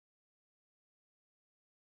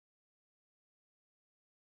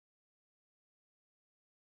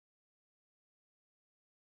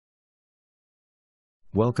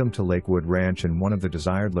Welcome to Lakewood Ranch in one of the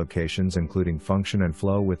desired locations, including function and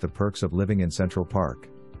flow with the perks of living in Central Park.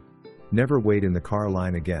 Never wait in the car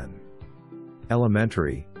line again.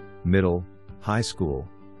 Elementary, middle, high school,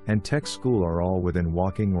 and tech school are all within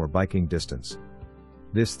walking or biking distance.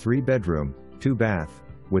 This 3-bedroom, 2-bath,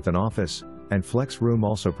 with an office and flex room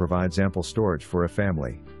also provides ample storage for a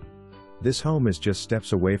family. This home is just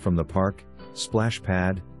steps away from the park, splash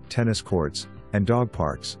pad, tennis courts, and dog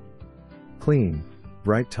parks. Clean,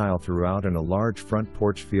 bright tile throughout and a large front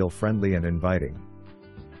porch feel friendly and inviting.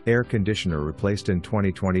 Air conditioner replaced in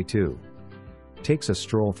 2022. Takes a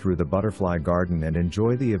stroll through the butterfly garden and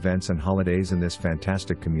enjoy the events and holidays in this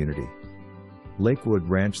fantastic community. Lakewood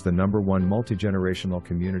Ranch, the #1 multi-generational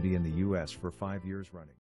community in the U.S. for 5 years running.